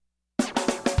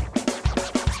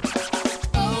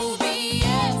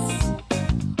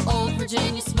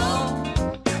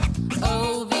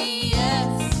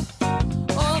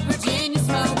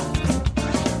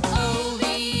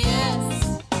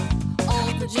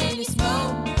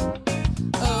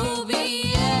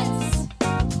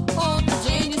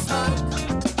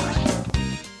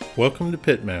Welcome to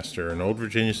Pitmaster, an Old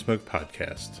Virginia Smoke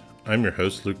podcast. I'm your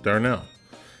host, Luke Darnell.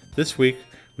 This week,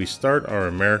 we start our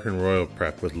American Royal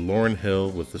prep with Lauren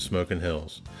Hill with the Smokin'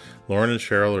 Hills. Lauren and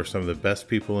Cheryl are some of the best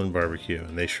people in barbecue,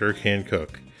 and they sure can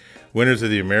cook. Winners of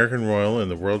the American Royal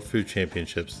and the World Food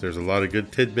Championships, there's a lot of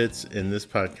good tidbits in this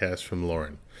podcast from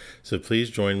Lauren. So please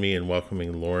join me in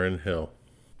welcoming Lauren Hill.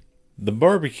 The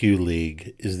Barbecue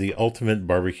League is the ultimate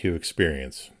barbecue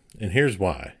experience, and here's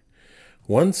why.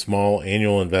 One small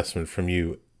annual investment from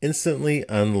you instantly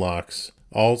unlocks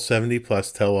all 70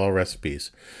 plus tell-all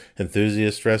recipes,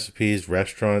 enthusiast recipes,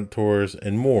 restaurant tours,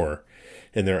 and more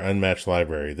in their unmatched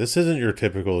library. This isn't your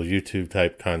typical YouTube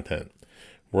type content.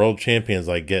 World champions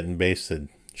like Getting Basted,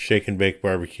 Shake and Bake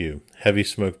Barbecue, Heavy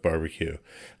Smoked Barbecue,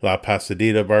 La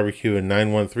Pasadita Barbecue, and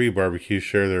 913 Barbecue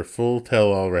share their full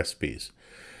tell-all recipes.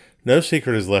 No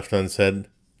secret is left unsaid,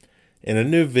 and a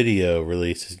new video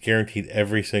release is guaranteed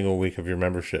every single week of your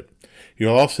membership.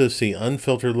 You'll also see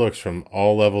unfiltered looks from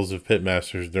all levels of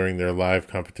pitmasters during their live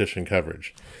competition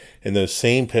coverage, and those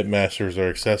same pitmasters are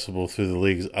accessible through the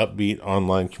league's upbeat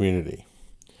online community.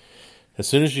 As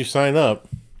soon as you sign up,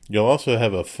 you'll also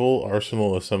have a full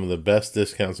arsenal of some of the best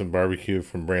discounts in barbecue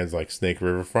from brands like Snake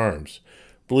River Farms,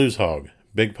 Blues Hog,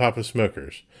 Big Papa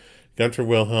Smokers, Gunter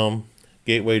Wilhelm,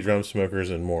 Gateway Drum Smokers,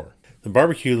 and more. The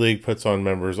Barbecue League puts on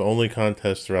members-only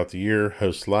contests throughout the year,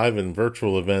 hosts live and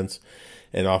virtual events,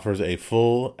 and offers a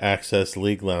full-access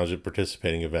league lounge at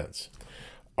participating events.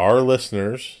 Our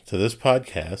listeners to this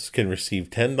podcast can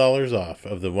receive $10 off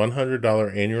of the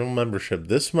 $100 annual membership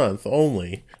this month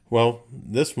only,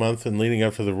 this month and leading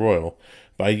up to the Royal,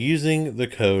 by using the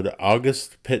code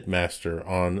AugustPitmaster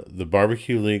on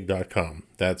thebarbecueleague.com.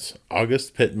 That's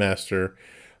AugustPitmaster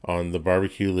on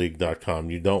thebarbecueleague.com.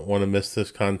 You don't want to miss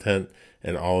this content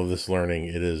and all of this learning.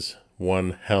 It is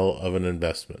one hell of an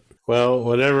investment. Well,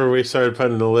 whenever we started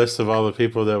putting the list of all the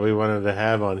people that we wanted to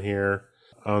have on here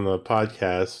on the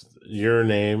podcast, your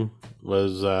name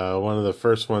was one of the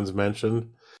first ones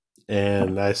mentioned.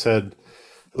 And I said,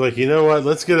 like, you know what?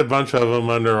 Let's get a bunch of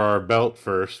them under our belt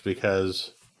first,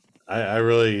 because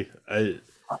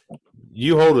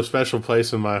you hold a special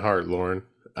place in my heart, Lauren.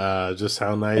 Just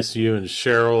how nice you and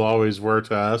Cheryl always were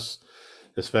to us,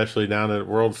 especially down at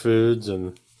World Foods,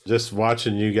 and just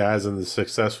watching you guys and the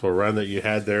successful run that you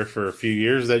had there for a few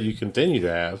years that you continue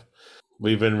to have.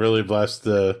 We've been really blessed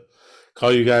to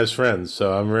call you guys friends,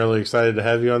 so I'm really excited to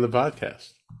have you on the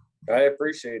podcast. I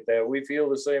appreciate that. We feel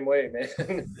the same way,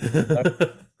 man.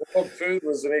 World Food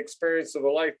was an experience of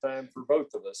a lifetime for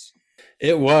both of us.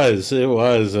 It was,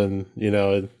 and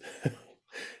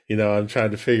I'm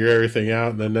trying to figure everything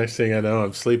out, and the next thing I know,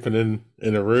 I'm sleeping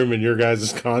in a room in your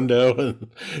guys' condo, and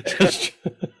just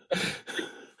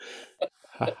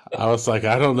I was like,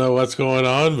 I don't know what's going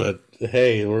on, but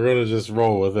hey, we're gonna just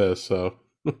roll with this. So,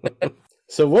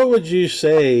 so what would you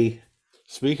say?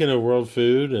 Speaking of World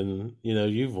Food, and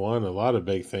you've won a lot of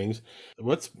big things.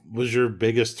 What was your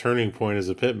biggest turning point as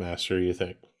a pitmaster, you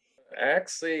think?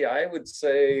 Actually, I would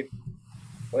say,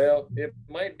 well, it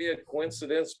might be a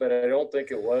coincidence, but I don't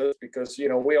think it was, because,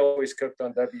 we always cooked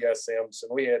on WSMs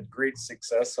and we had great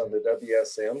success on the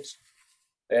WSMs.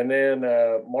 And then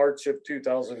March of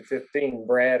 2015,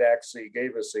 Brad actually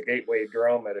gave us a Gateway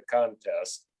drum at a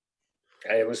contest.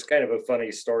 It was kind of a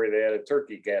funny story. They had a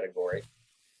turkey category,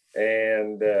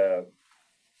 and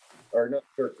or not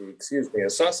turkey, excuse me, a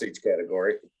sausage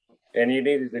category, and you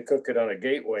needed to cook it on a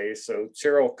Gateway. So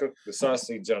Cheryl cooked the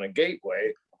sausage on a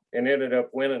Gateway and ended up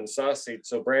winning sausage.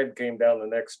 So Brad came down the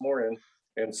next morning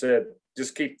and said,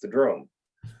 just keep the drum.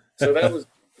 So that was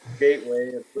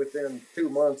Gateway. Within 2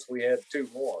 months, we had 2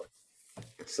 more.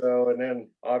 So, and then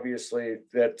obviously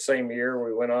that same year,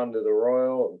 we went on to the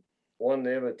Royal and won the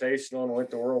Invitational and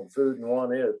went to World Food and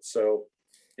won it. So,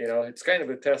 it's kind of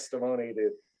a testimony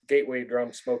to Gateway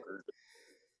drum smokers.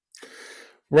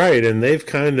 Right. And they've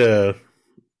kind of,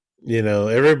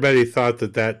 everybody thought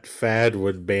that fad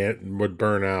would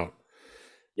burn out.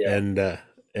 Yeah. And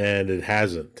it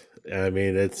hasn't. I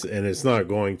mean, it's not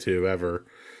going to ever.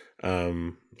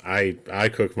 I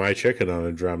cook my chicken on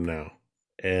a drum now,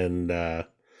 and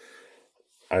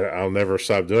I'll never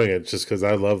stop doing it just because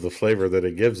I love the flavor that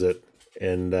it gives it.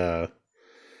 And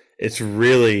it's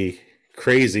really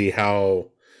crazy how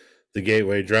the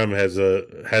Gateway drum has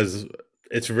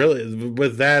it's really,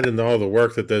 with that and all the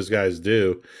work that those guys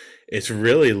do, it's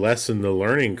really lessened the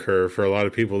learning curve for a lot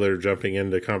of people that are jumping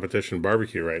into competition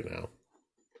barbecue right now.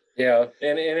 Yeah,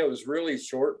 and it was really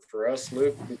short for us,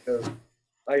 Luke, because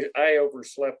I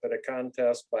overslept at a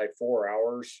contest by 4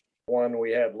 hours. One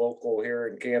we had local here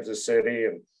in Kansas City,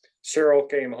 and Cheryl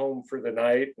came home for the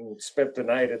night and spent the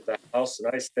night at the house, and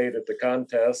I stayed at the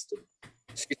contest. And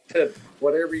She said,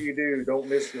 whatever you do, don't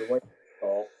miss your wake up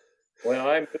call. Well,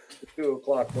 I missed the 2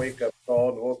 o'clock wake up call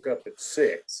and woke up at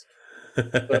 6. So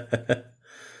I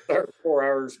start 4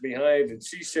 hours behind, and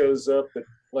she shows up at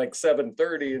like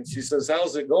 7:30, and she says,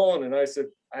 "How's it going?" And I said,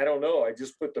 "I don't know. I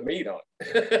just put the meat on."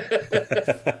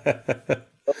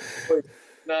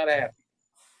 Not happy,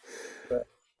 but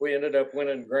we ended up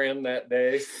winning grand that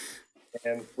day,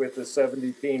 and with the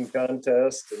 70 team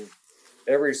contest, and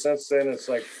ever since then, it's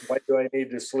like, why do I need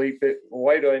to sleep?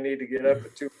 Why do I need to get up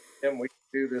at 2 p.m.? We can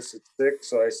do this at 6.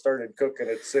 So I started cooking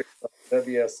at 6 on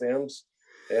WSMs.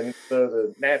 And so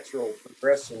the natural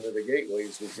progression to the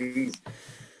gateways was easy.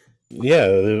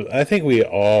 Yeah, I think we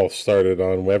all started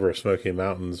on Weber Smoky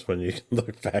Mountains when you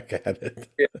look back at it.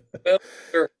 Yeah, well,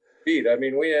 they're beat. I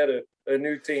mean, we had a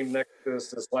new team next to us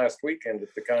this last weekend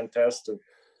at the contest, and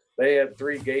they had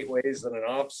 3 gateways and an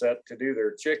offset to do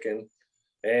their chicken.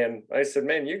 And I said,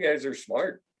 man, you guys are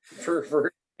smart for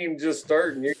a team just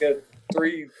starting. You got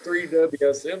three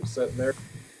WSM sitting there.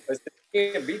 I said,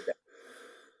 you can't beat that.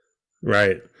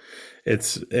 Right.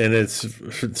 It's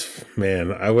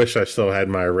man, I wish I still had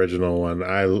my original one.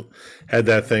 I had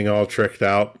that thing all tricked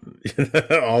out.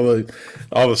 all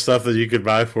the stuff that you could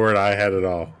buy for it, I had it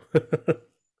all.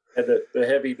 Had the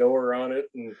heavy door on it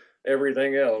and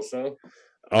everything else, huh?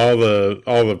 All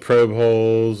the probe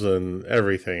holes and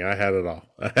everything. I had it all.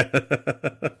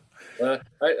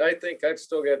 I think I've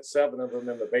still got 7 of them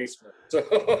in the basement. So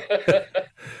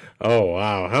oh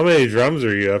wow. How many drums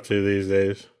are you up to these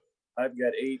days? I've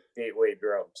got 8 gateway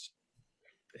drums.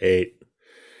 8.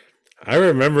 I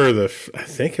remember I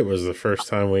think it was the first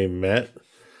time we met.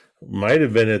 Might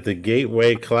have been at the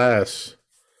Gateway class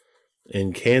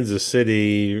in Kansas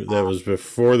City. That was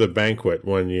before the banquet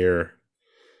one year.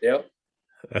 Yep.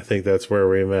 I think that's where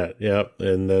we met. Yep.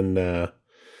 And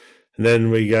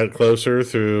then we got closer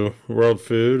through World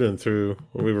Food and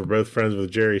we were both friends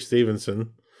with Jerry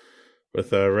Stevenson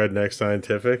with Redneck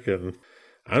Scientific. And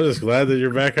I'm just glad that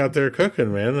you're back out there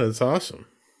cooking, man. That's awesome.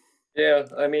 Yeah.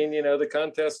 I mean, the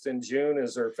contest in June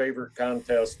is our favorite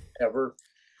contest ever.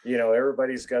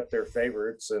 Everybody's got their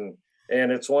favorites, and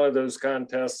it's one of those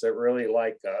contests that really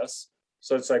like us.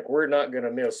 So it's like, we're not going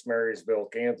to miss Marysville,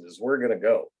 Kansas. We're going to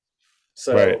go.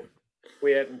 So right.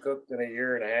 We hadn't cooked in a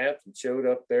year and a half and showed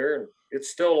up there, and it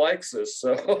still likes us.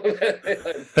 So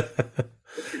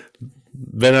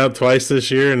been out twice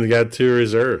this year and got 2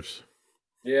 reserves.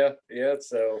 Yeah.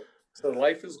 So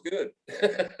life is good.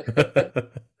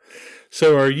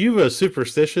 So are you a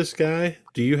superstitious guy?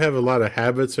 Do you have a lot of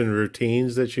habits and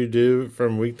routines that you do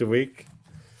from week to week?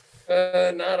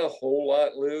 Not a whole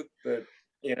lot, Luke, but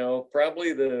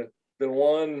probably the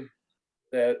one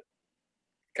that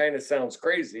kind of sounds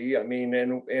crazy. I mean,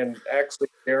 and actually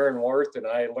Darren Worth and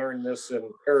I learned this in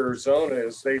Arizona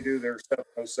is they do their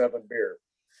 707 beer.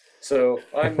 So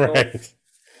I'm right.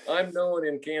 known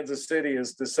in Kansas City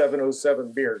as the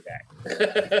 707 beer guy.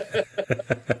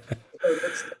 So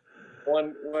that's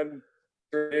one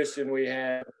tradition we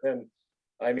have. And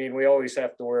I mean, we always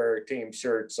have to wear team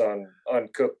shirts on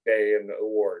Cook Day and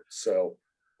awards. So,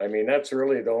 I mean, that's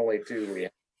really the only 2 we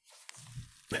have.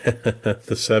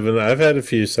 The 7, I've had a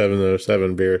few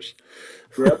 707 beers.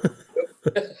 Yep.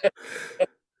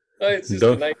 It's just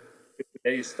a nice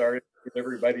day started with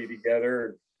everybody together.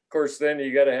 And of course, then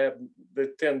you got to have the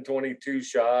 1022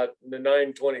 shot and the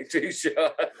 922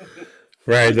 shot.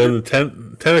 Right. Then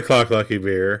the 10 o'clock lucky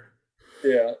beer.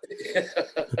 Yeah.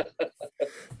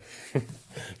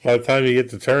 By the time you get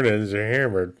to turn-ins, you're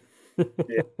hammered.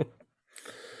 Yeah.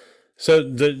 So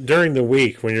during the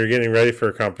week when you're getting ready for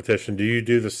a competition, do you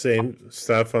do the same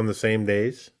stuff on the same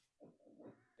days?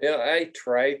 Yeah, I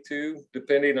try to,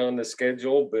 depending on the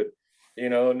schedule, but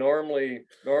normally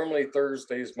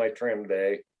Thursday's my trim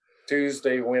day.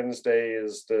 Tuesday, Wednesday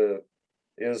is the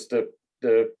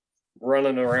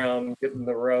running around getting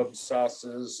the rubs,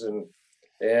 sauces,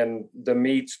 and the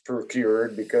meats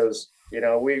procured, because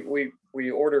we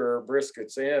order our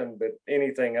briskets in, but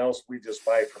anything else we just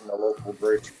buy from the local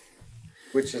grocery,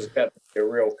 which has got a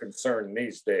real concern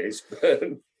these days.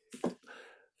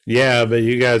 Yeah, but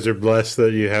you guys are blessed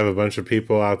that you have a bunch of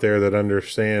people out there that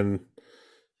understand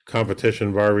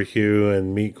competition barbecue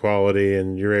and meat quality,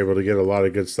 and you're able to get a lot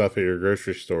of good stuff at your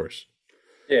grocery stores.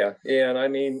 Yeah. And I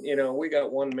mean, we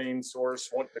got one main source.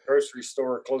 The grocery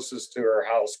store closest to our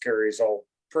house carries all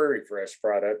Prairie Fresh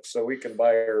products, so we can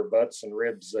buy our butts and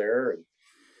ribs there,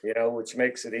 and which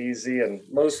makes it easy. And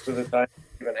most of the time,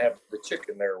 we even have the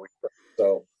chicken there.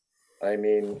 So, I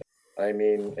mean,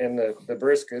 and the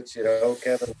briskets,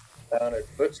 Kevin down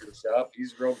at Butcher Shop,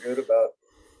 he's real good about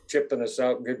chipping us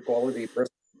out good quality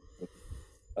brisket.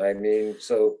 I mean,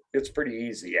 so it's pretty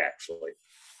easy actually.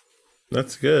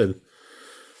 That's good.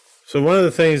 So one of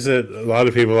the things that a lot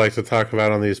of people like to talk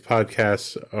about on these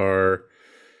podcasts are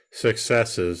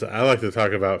successes. I like to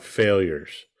talk about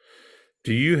failures.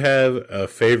 Do you have a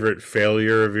favorite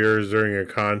failure of yours during a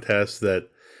contest that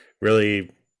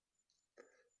really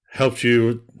helped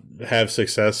you have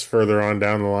success further on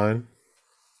down the line?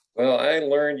 Well, I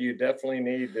learned you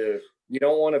definitely you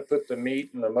don't want to put the meat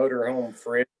in the motorhome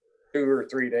fridge 2 or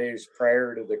 3 days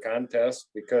prior to the contest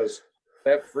because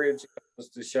that fridge has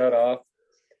to shut off.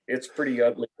 It's pretty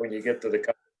ugly when you get to the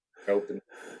open.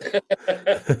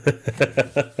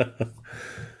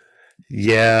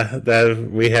 Yeah, that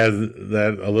we had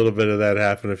that a little bit of that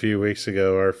happen a few weeks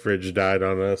ago. Our fridge died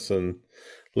on us, and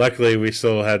luckily we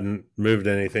still hadn't moved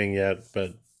anything yet.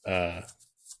 But uh,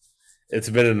 it's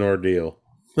been an ordeal.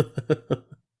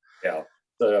 Yeah.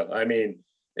 So, I mean,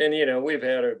 and we've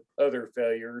had other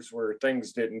failures where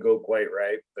things didn't go quite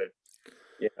right, but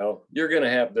you're going to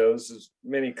have those as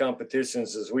many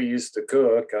competitions as we used to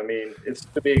cook. I mean, it's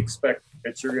to be expected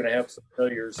that you're going to have some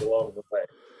failures along the way.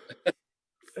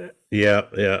 Yeah,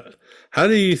 yeah. How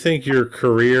do you think your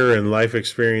career and life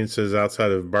experiences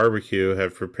outside of barbecue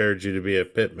have prepared you to be a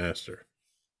pit master?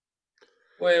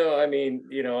 Well, I mean,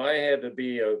 I had to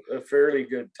be a fairly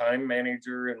good time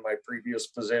manager in my previous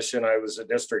position. I was a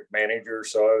district manager,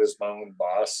 so I was my own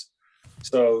boss.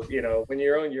 So, when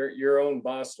you're on your own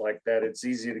boss like that, it's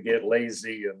easy to get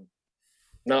lazy and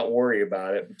not worry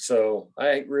about it. So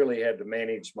I really had to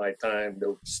manage my time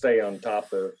to stay on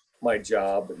top of my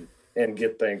job and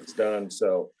get things done.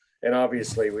 So, and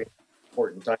obviously, we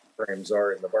important time frames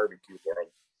are in the barbecue world.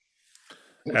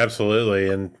 Absolutely,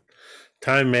 and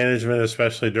time management,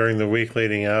 especially during the week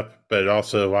leading up, but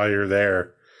also while you're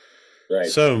there, Right.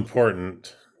 so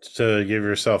important to give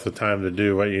yourself the time to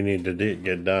do what you need to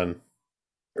get done.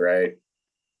 Right.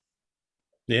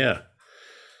 Yeah.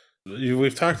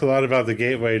 We've talked a lot about the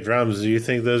gateway drums. Do you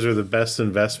think those are the best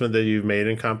investment that you've made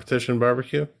in competition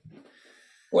barbecue?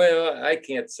 Well, I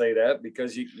can't say that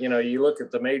because you look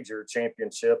at the major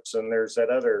championships and there's that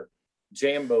other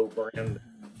Jambo brand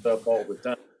up all the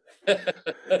time.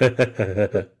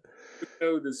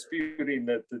 No disputing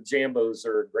that the Jambos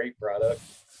are a great product.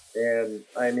 And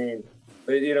I mean,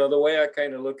 but the way I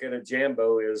kind of look at a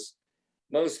Jambo is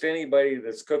most anybody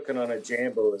that's cooking on a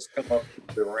Jambo has come up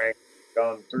through the rank,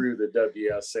 gone through the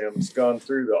WSMs, gone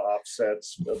through the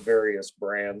offsets of various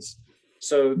brands.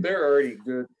 So they're already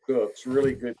good cooks,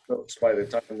 really good cooks by the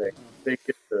time they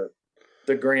get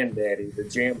the granddaddy, the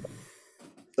Jambo.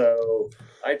 So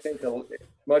I think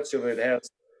much of it has to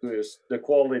do with the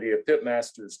quality of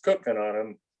pitmasters cooking on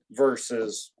them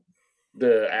versus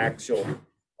the actual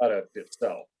product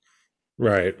itself.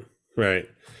 Right, right.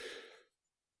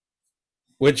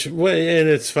 And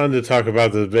it's fun to talk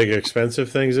about the big expensive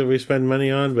things that we spend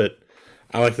money on, but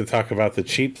I like to talk about the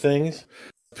cheap things.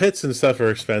 Pits and stuff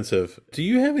are expensive. Do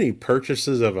you have any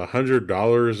purchases of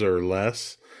 $100 or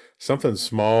less? Something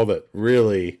small that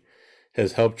really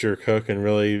has helped your cook and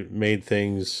really made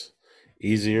things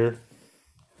easier?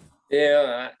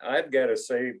 Yeah, I've got to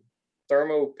say,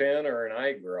 Thermopin or an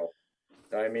iGrill.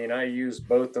 I mean, I use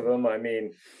both of them. I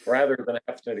mean, rather than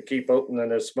having to keep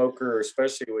opening a smoker,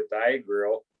 especially with the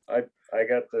iGrill, I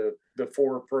got the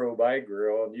 4 probe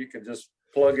iGrill, and you can just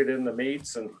plug it in the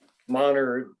meats and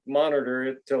monitor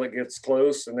it till it gets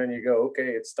close, and then you go,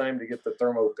 okay, it's time to get the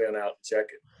Thermopin out and check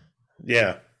it.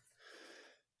 Yeah.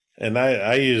 And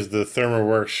I use the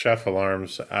ThermoWorks chef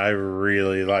alarms. I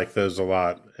really like those a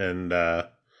lot. And a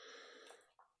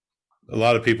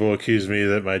lot of people accuse me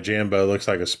that my Jambo looks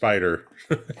like a spider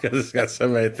because it's got so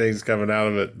many things coming out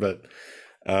of it. But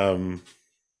um,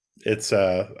 it's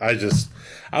I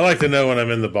like to know when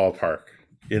I'm in the ballpark.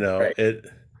 You know, Right.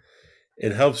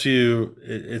 it helps you.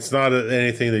 It's not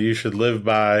anything that you should live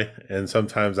by, and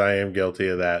sometimes I am guilty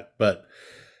of that. But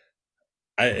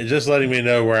just letting me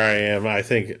know where I am, I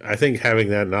think having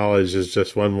that knowledge is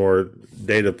just one more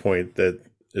data point that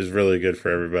is really good for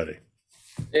everybody.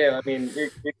 Yeah, I mean,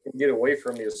 it can get away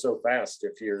from you so fast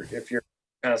if you're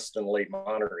constantly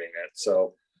monitoring it.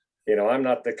 So, I'm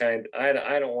not the kind.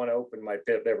 I don't want to open my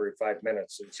pip every 5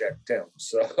 minutes and check temps.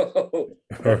 So All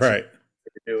that's right,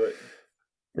 to do it.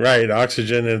 right.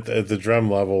 Oxygen at the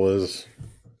drum level is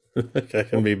that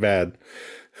can be bad.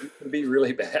 It can be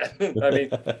really bad. I mean,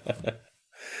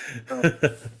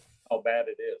 how bad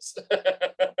it is.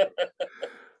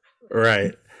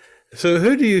 Right. So,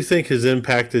 who do you think has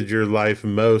impacted your life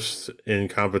most in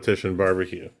competition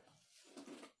barbecue?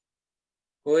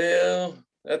 Well,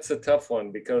 that's a tough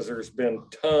one because there's been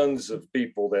tons of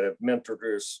people that have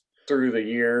mentored us through the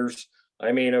years.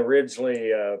 I mean,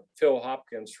 originally, Phil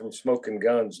Hopkins from Smoking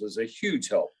Guns was a huge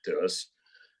help to us.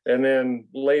 And then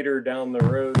later down the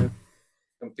road,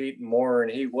 competing more,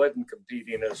 and he wasn't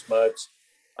competing as much.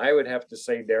 I would have to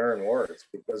say Darren Worth,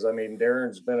 because I mean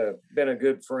Darren's been a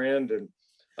good friend, and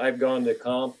I've gone to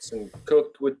comps and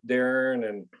cooked with Darren,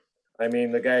 and I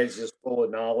mean the guy's just full of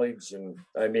knowledge, and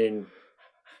I mean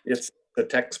it's the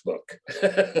textbook.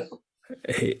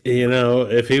 You know,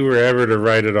 if he were ever to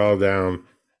write it all down,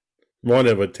 one,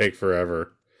 it would take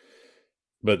forever.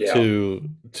 But Yeah.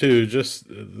 two, just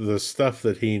the stuff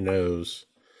that he knows.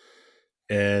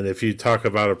 And if you talk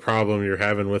about a problem you're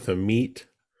having with a meat,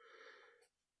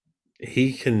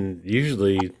 he can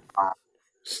usually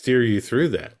steer you through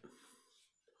that.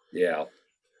 Yeah.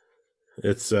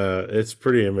 It's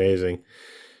pretty amazing.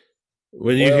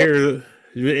 When you hear,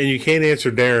 and you can't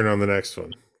answer Darren on the next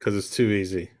one because it's too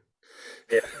easy.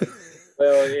 Yeah.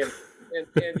 Well,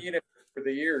 and you know, for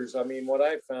the years, I mean, what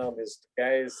I found is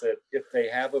guys that if they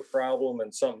have a problem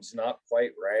and something's not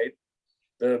quite right,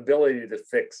 the ability to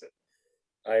fix it.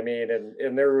 I mean,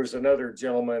 and there was another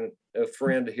gentleman, a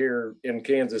friend here in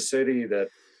Kansas City, that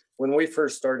when we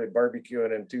first started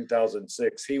barbecuing in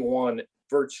 2006, he won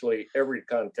virtually every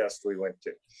contest we went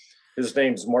to. His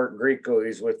name's Mark Greco.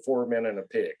 He's with 4 Men and a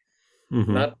Pig.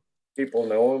 Mm-hmm. Not people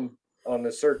know him on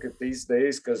the circuit these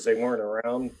days because they weren't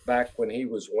around back when he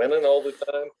was winning all the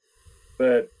time.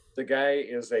 But the guy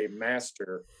is a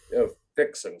master of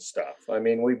fixing stuff. I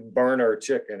mean, we burn our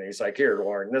chicken. He's like, here,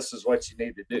 Lauren, this is what you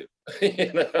need to do.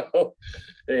 You know,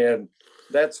 and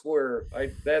that's where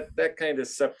that kind of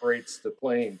separates the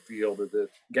playing field of the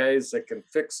guys that can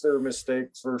fix their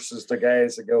mistakes versus the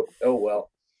guys that go, oh well,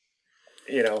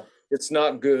 you know, it's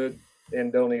not good,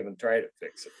 and don't even try to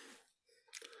fix it.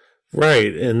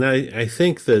 Right. And I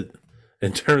think that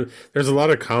there's a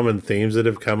lot of common themes that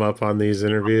have come up on these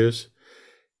interviews.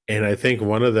 And I think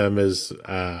one of them is,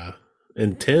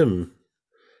 and Tim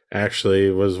actually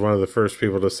was one of the first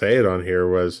people to say it on here,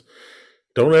 was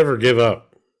don't ever give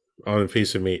up on a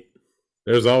piece of meat.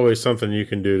 There's always something you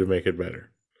can do to make it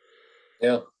better.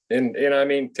 Yeah. And I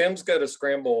mean, Tim's got to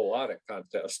scramble a lot at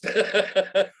contests.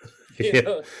 You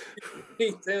know,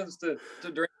 he tends to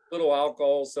drink a little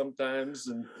alcohol sometimes,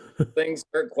 and things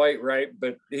aren't quite right,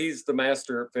 but he's the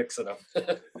master at fixing them.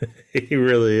 He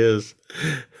really is.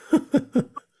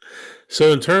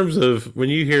 So in terms of when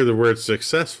you hear the word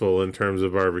successful in terms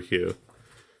of barbecue,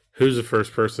 who's the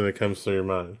first person that comes to your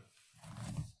mind?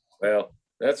 Well,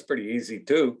 that's pretty easy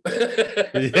too.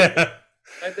 Yeah.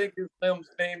 I think his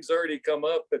name's already come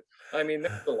up, but I mean,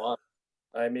 there's a lot.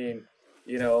 I mean,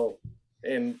 you know,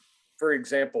 and for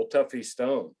example, Tuffy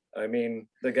Stone. I mean,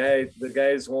 the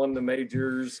guy's won the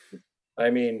majors. I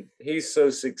mean, he's so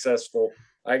successful.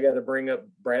 I got to bring up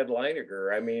Brad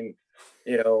Leiniger. I mean,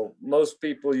 you know, most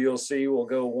people you'll see will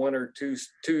go 1 or 2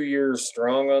 years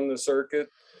strong on the circuit,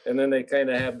 and then they kind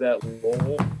of have that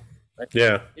lull.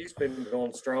 Yeah. He's been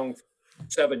going strong for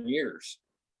 7 years.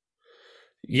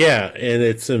 Yeah, and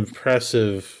it's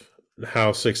impressive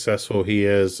how successful he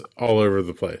is all over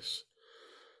the place.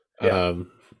 Yeah.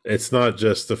 It's not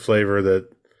just the flavor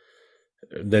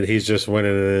that he's just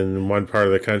winning in one part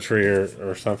of the country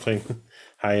or something.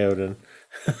 Hi, Odin.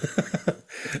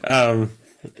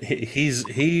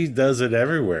 He does it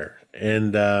everywhere,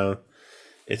 and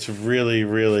it's really,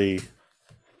 really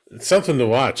it's something to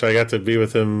watch. I got to be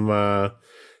with him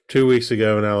 2 weeks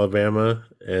ago in Alabama,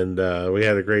 and we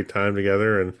had a great time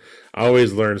together, and I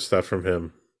always learn stuff from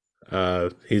him.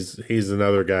 He's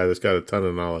another guy that's got a ton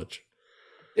of knowledge.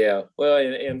 Yeah, well,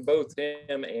 and both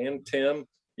him and Tim,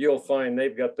 you'll find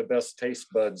they've got the best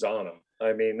taste buds on them.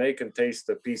 I mean, they can taste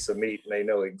a piece of meat and they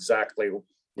know exactly,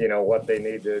 you know, what they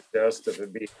need to adjust, if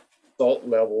it be salt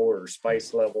level or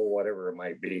spice level, whatever it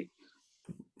might be.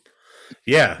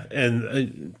 Yeah,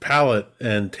 and palate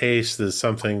and taste is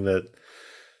something that,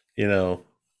 you know,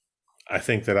 I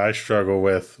think that I struggle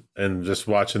with, and just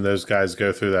watching those guys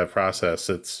go through that process,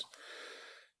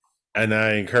 and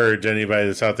I encourage anybody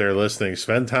that's out there listening,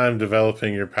 spend time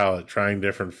developing your palate, trying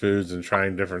different foods and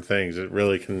trying different things. It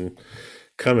really can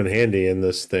come in handy in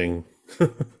this thing.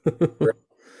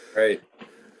 Right.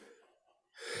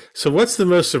 So what's the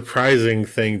most surprising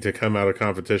thing to come out of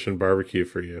competition barbecue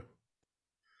for you?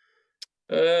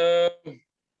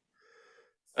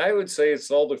 I would say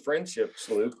it's all the friendships,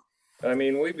 Luke. I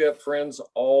mean, we've got friends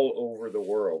all over the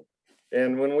world.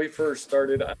 And when we first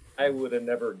started, I would have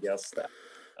never guessed that.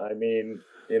 I mean,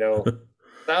 you know,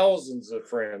 thousands of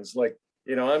friends. Like,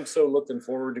 you know, I'm so looking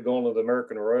forward to going to the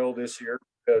American Royal this year,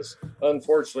 because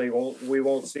unfortunately we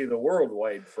won't see the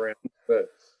worldwide friends, but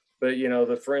you know,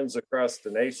 the friends across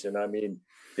the nation. I mean,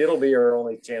 it'll be our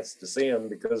only chance to see them,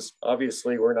 because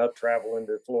obviously we're not traveling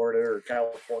to Florida or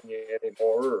California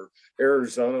anymore, or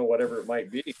Arizona, whatever it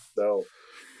might be. So,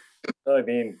 I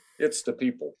mean, it's the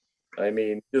people. I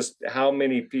mean, just how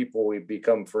many people we've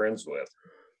become friends with.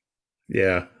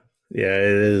 Yeah. Yeah, it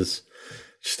is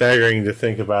staggering to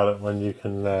think about it when you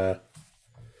can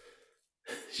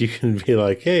be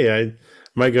like, hey, I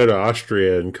might go to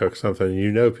Austria and cook something.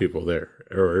 You know people there,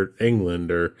 or England,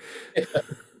 or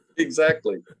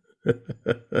Exactly.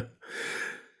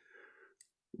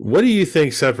 What do you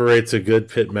think separates a good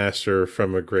pit master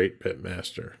from a great pit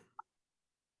master?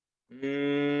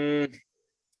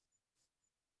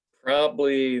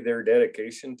 Probably their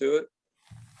dedication to it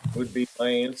would be my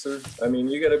answer. I mean,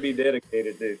 you got to be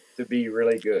dedicated to be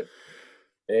really good,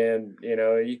 and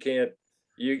you can't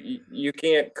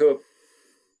cook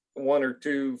one or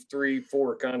two, three,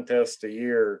 four contests a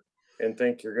year and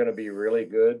think you're going to be really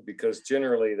good, because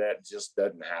generally that just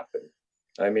doesn't happen.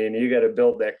 I mean, you got to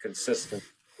build that consistency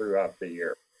throughout the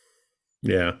year.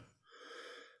 Yeah.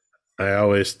 I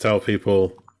always tell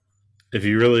people, if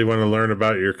you really want to learn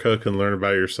about your cook and learn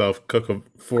about yourself, cook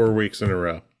 4 weeks in a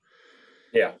row.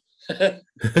 Yeah.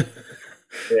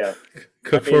 Yeah.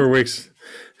 Cook 4 weeks.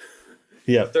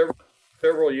 Yeah.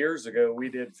 Several years ago, we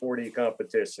did 40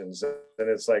 competitions, and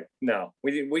it's like, no,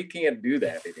 we can't do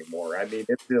that anymore. I mean,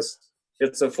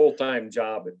 it's a full-time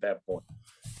job at that point.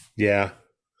 Yeah.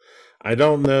 I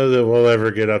don't know that we'll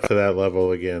ever get up to that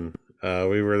level again.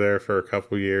 We were there for a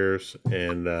couple years,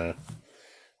 and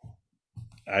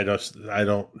I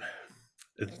don't.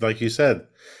 It's like you said,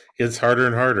 it's harder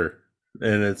and harder,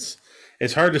 and it's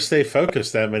hard to stay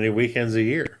focused that many weekends a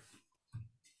year.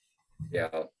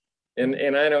 Yeah,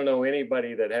 and I don't know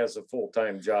anybody that has a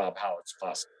full-time job how it's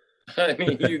possible. I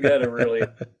mean, you got to really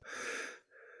have a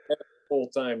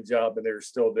full-time job, and they're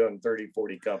still doing 30,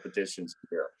 40 competitions a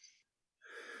year.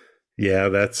 Yeah,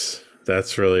 that's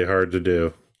really hard to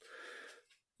do.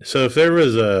 So if there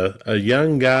was a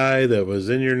young guy that was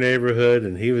in your neighborhood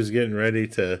and he was getting ready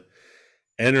to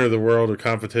enter the world of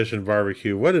competition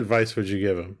barbecue, what advice would you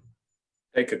give him?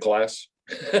 Take a class.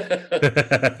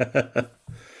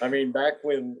 I mean, back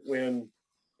when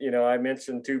I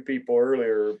mentioned two people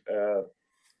earlier,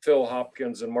 Phil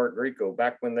Hopkins and Mark Grieco,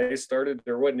 back when they started,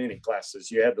 there wasn't any classes.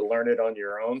 You had to learn it on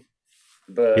your own.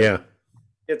 But yeah,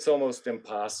 it's almost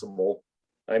impossible.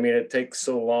 I mean, it takes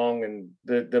so long, and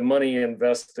the money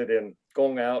invested in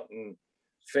going out and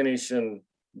finishing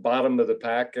bottom of the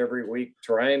pack every week,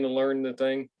 trying to learn the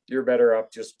thing, you're better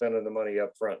off just spending the money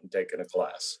up front and taking a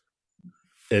class.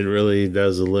 It really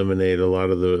does eliminate a lot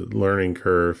of the learning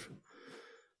curve.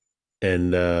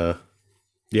 And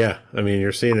yeah, I mean,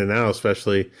 you're seeing it now,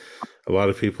 especially a lot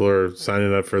of people are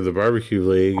signing up for the barbecue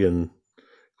league and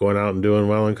going out and doing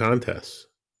well in contests.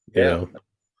 You know?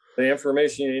 The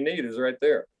information you need is right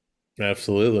there.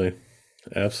 Absolutely.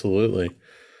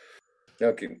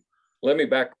 Okay, let me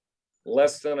back.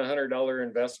 Less than $100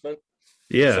 investment.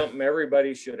 Yeah, something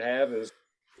everybody should have is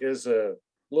a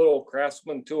little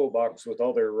Craftsman toolbox with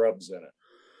all their rubs in it.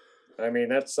 I mean,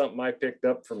 that's something I picked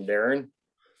up from Darren.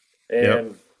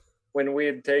 And when we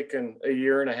had taken a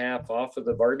year and a half off of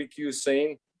the barbecue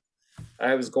scene,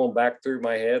 I was going back through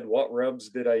my head, what rubs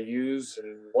did I use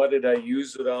and what did I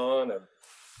use it on? And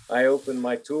I opened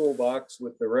my toolbox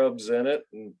with the rubs in it,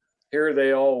 and here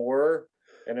they all were.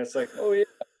 And it's like, oh yeah,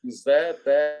 I use that,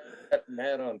 and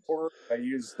that on pork. I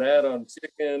use that on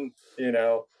chicken,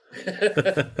 So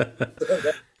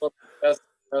that's one of the best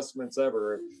investments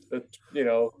ever.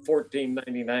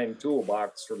 $14.99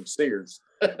 toolbox from Sears.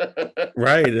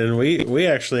 Right, and we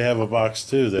actually have a box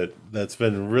too that's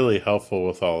been really helpful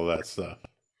with all of that stuff.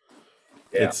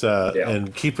 Yeah. It's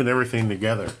and keeping everything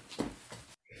together.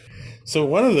 So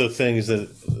one of the things that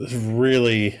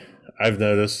really I've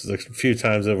noticed a few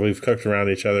times that we've cooked around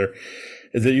each other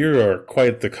is that you are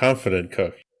quite the confident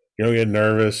cook. You don't get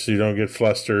nervous, you don't get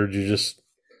flustered, you just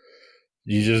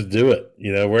do it.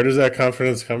 Where does that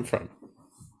confidence come from?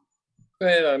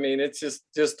 Well, I mean, it's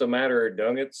just a matter of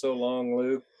doing it so long,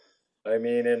 Luke. I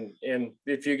mean, and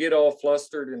if you get all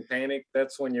flustered and panicked,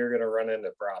 that's when you're going to run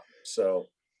into problems. So,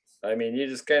 I mean, you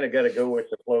just kind of got to go with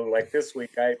the flow. Like this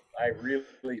week, I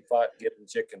really fought getting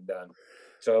chicken done.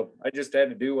 So I just had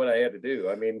to do what I had to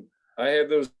do. I mean, I had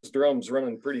those drums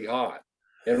running pretty hot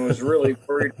and was really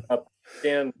worried about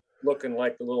skin looking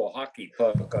like a little hockey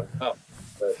puck on top.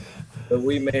 But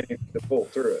we managed to pull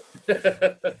through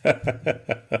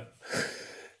it.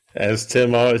 As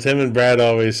Tim and Brad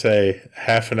always say,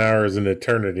 half an hour is an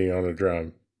eternity on a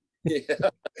drum. Yeah.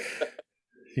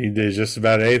 You do just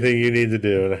about anything you need to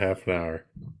do in a half an hour.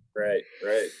 Right.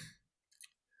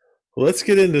 Let's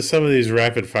get into some of these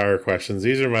rapid fire questions.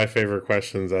 These are my favorite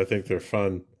questions. I think they're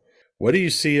fun. What do you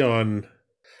see on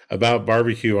about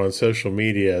barbecue on social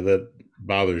media that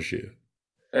bothers you?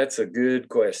 That's a good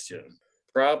question.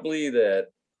 Probably that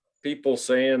people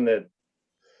saying that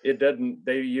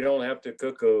you don't have to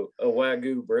cook a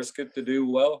Wagyu brisket to do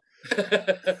well.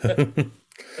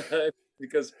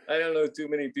 Because I don't know too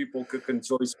many people cooking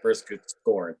choice briskets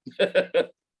corn.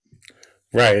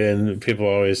 Right, and people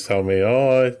always tell me,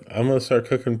 "Oh, I'm gonna start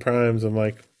cooking primes." I'm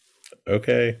like,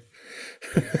 "Okay."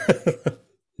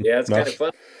 Yeah, it's kind Not, of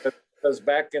fun because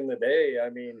back in the day, I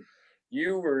mean,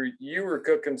 you were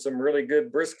cooking some really good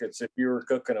briskets if you were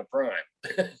cooking a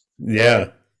prime. yeah,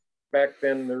 Back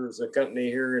then, there was a company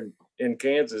here in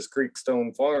Kansas,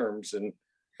 Creekstone Farms, and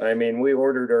I mean, we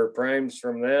ordered our primes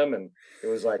from them, and it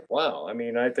was like, wow. I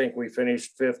mean, I think we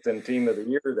finished 5th in Team of the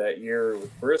Year that year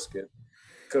with brisket,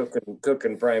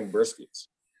 cooking prime briskets.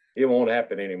 It won't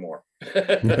happen anymore.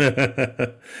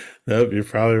 nope, you're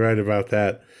probably right about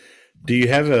that. Do you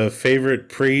have a favorite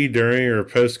pre, during, or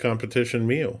post competition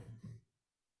meal?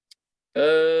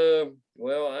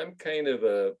 Well, I'm kind of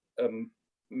a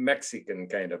Mexican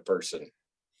kind of person.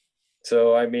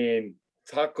 So, I mean,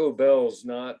 Taco Bell's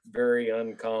not very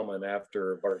uncommon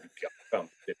after a barbecue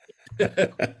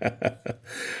competition.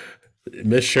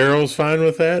 Miss Cheryl's fine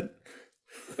with that?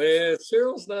 Man,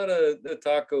 Cheryl's not a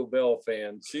Taco Bell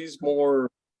fan. She's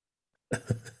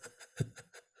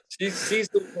she's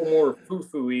a little more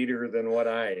foo-foo eater than what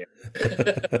I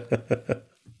am.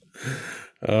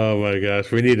 Oh my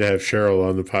gosh, we need to have Cheryl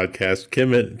on the podcast.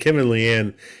 Kim and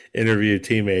Leanne interview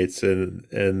teammates and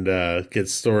get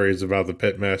stories about the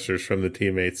pitmasters from the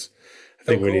teammates. I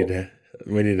think Cool. we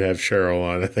need to have Cheryl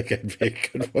on. I think that'd be a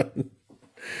good one.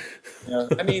 Yeah,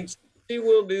 I mean, she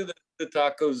will do the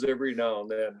tacos every now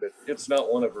and then, but it's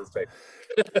not one of her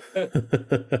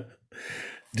favorites.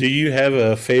 Do you have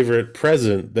a favorite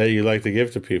present that you like to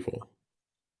give to people?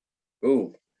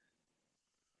 Ooh,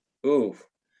 ooh.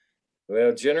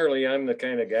 Well, generally, I'm the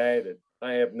kind of guy that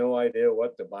I have no idea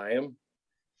what to buy him.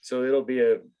 So it'll be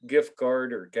a gift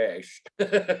card or cash. There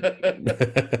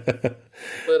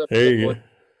Let 'em know you what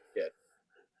go.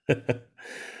 to get.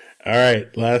 All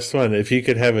right, last one. If you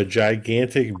could have a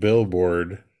gigantic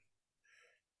billboard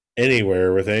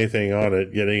anywhere with anything on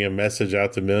it, getting a message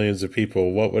out to millions of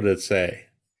people, what would it say?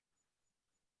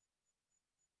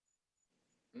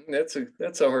 That's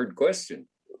a hard question.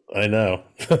 I know.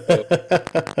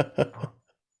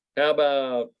 How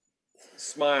about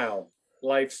smile?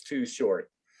 Life's too short.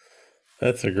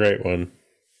 That's a great one.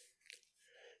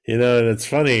 You know, and it's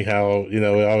funny how, we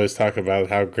always talk about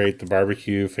how great the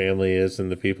barbecue family is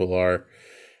and the people are.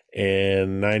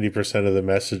 And 90% of the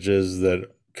messages that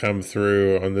come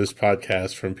through on this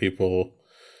podcast from people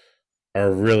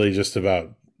are really just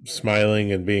about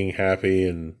smiling and being happy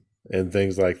and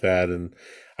things like that. And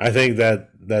I think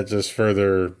that just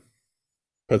further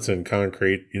puts in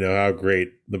concrete, how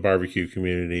great the barbecue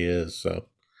community is. So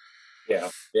Yeah.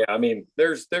 I mean,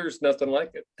 there's nothing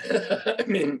like it. I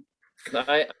mean,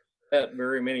 I had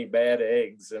very many bad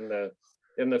eggs in the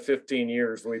 15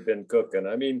 years we've been cooking.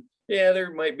 I mean, yeah,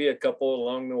 there might be a couple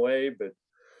along the way, but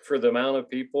for the amount of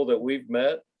people that we've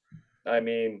met, I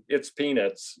mean, it's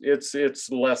peanuts. It's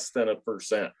less than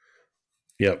 1%.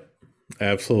 yep,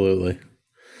 absolutely.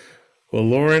 Well,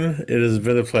 Lauren, it has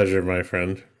been a pleasure, my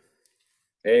friend.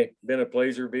 Hey, been a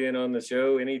pleasure being on the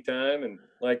show anytime. And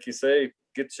like you say,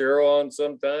 get Cheryl on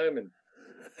sometime. And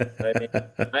I mean, I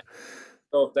don't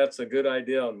know if that's a good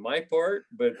idea on my part,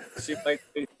 but she might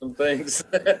say some things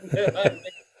that I think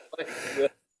like,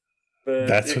 but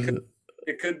That's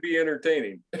it could be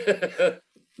entertaining.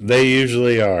 They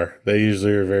usually are. They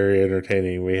usually are very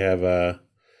entertaining. We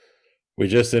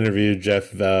just interviewed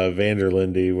Jeff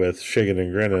Vanderlinde with Shiggin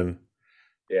and Grinnin'.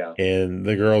 Yeah. And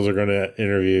the girls are going to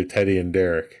interview Teddy and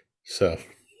Derek. So.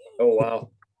 Oh, wow.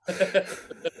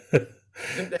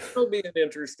 That'll be an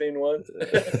interesting one.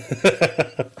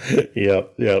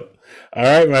 Yep. All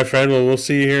right, my friend. Well, we'll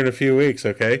see you here in a few weeks,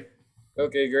 okay?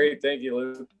 Okay, great. Thank you,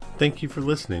 Luke. Thank you for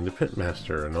listening to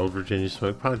Pitmaster, an Old Virginia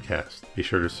Smoke podcast. Be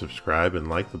sure to subscribe and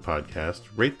like the podcast,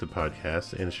 rate the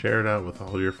podcast, and share it out with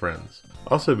all your friends.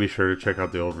 Also, be sure to check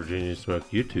out the Old Virginia Smoke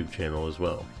YouTube channel as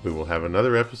well. We will have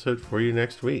another episode for you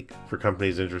next week. For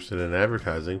companies interested in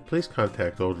advertising, please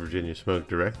contact Old Virginia Smoke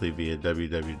directly via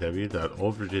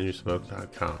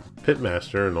www.oldvirginiasmoke.com.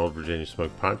 Pitmaster, an Old Virginia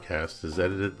Smoke podcast, is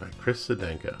edited by Chris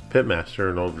Sedenka.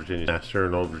 Pitmaster, an Old Virginia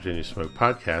Smoke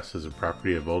podcast is a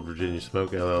property of Old Virginia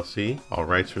Smoke LLC. All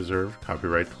rights reserved.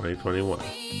 Copyright 2021.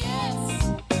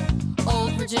 Yes,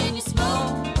 Old Virginia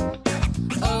Smoke.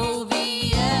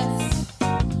 OVS,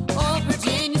 Old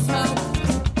Virginia Smoke.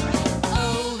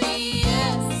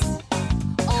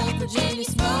 Virginia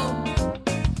smoke.